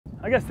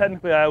I guess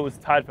technically I was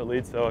tied for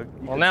lead, so.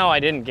 Well, now I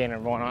didn't gain a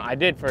 1 on. I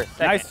did for a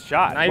second. Nice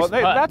shot. Nice well,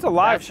 that's a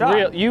live shot.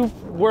 Real. You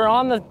were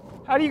on the.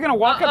 How are you gonna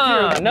walk up to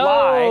your lie? No.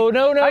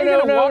 How are you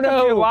gonna walk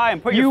up to your lie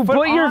and put your foot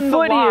on the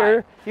lie?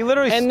 Here. He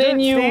literally and then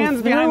you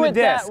stands behind the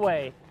disc. That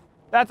way.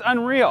 That's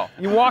unreal.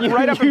 You walk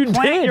right up and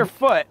plant your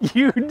foot.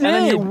 You did. And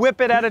then you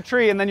whip it at a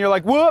tree, and then you're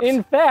like, whoops.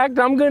 In fact,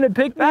 I'm going to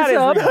pick this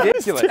up. That is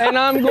ridiculous. And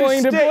I'm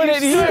going to put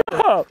it here.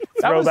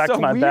 Throw back to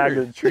my bag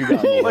of the tree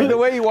down. Like the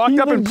way he walked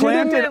up and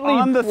planted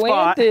on the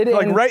spot,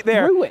 like right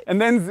there.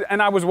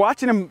 And I was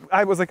watching him.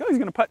 I was like, oh, he's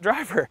going to putt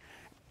driver.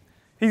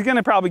 He's going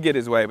to probably get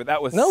his way, but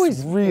that was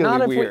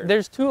really weird.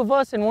 There's 2 of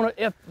us, and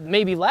if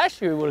maybe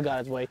last year he would have got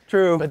his way.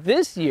 True. But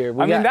this year,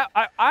 we got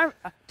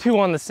 2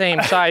 on the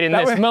same side in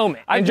this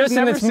moment. I've just in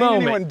never this seen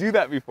moment. anyone do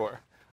that before.